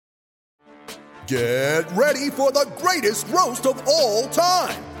Get ready for the greatest roast of all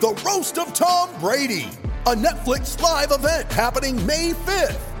time, the Roast of Tom Brady, a Netflix live event happening May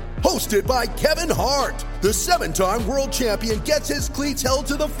 5th. Hosted by Kevin Hart, the 7-time world champion gets his cleats held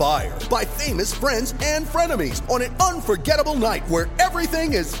to the fire by famous friends and frenemies on an unforgettable night where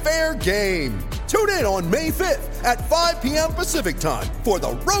everything is fair game. Tune in on May 5th at 5 p.m. Pacific time for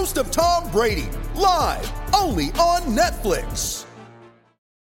the Roast of Tom Brady, live only on Netflix.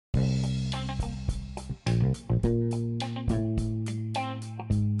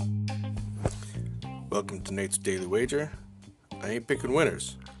 Welcome to Nate's Daily Wager. I ain't picking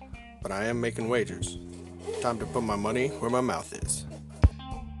winners, but I am making wagers. Time to put my money where my mouth is.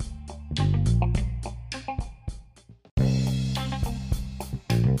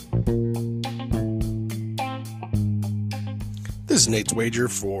 This is Nate's Wager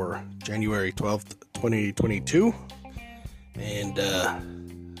for January 12th, 2022. And,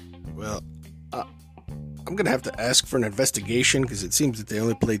 I'm going to have to ask for an investigation because it seems that they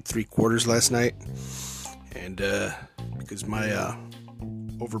only played 3 quarters last night. And, because my,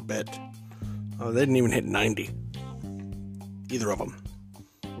 overbet, they didn't even hit 90. Either of them.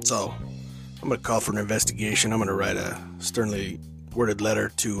 So, I'm going to call for an investigation. I'm going to write a sternly worded letter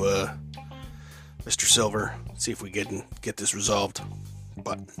to, Mr. Silver. See if we get this resolved.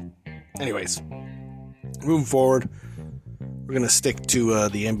 But, anyways, moving forward, we're going to stick to,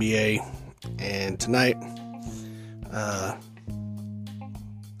 the NBA. And tonight, the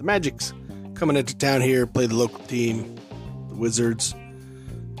Magic's coming into town here, play the local team, the Wizards.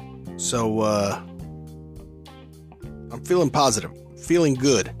 So, I'm feeling positive, feeling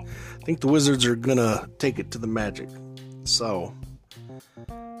good. I think the Wizards are gonna take it to the Magic. So,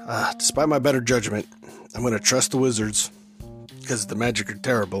 despite my better judgment, I'm gonna trust the Wizards because the Magic are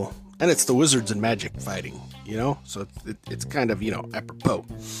terrible. And it's the Wizards and Magic fighting, you know? So it's kind of, apropos.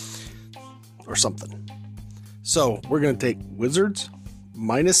 Or something. So, we're going to take Wizards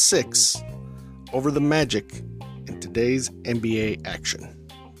 -6 over the Magic in today's NBA action.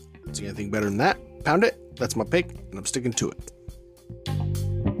 See anything better than that? Pound it. That's my pick, and I'm sticking to it.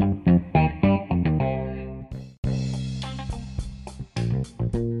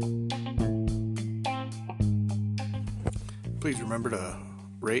 Please remember to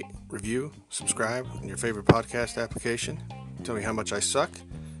rate, review, subscribe in your favorite podcast application. Tell me how much I suck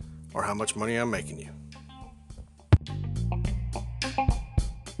or how much money I'm making you.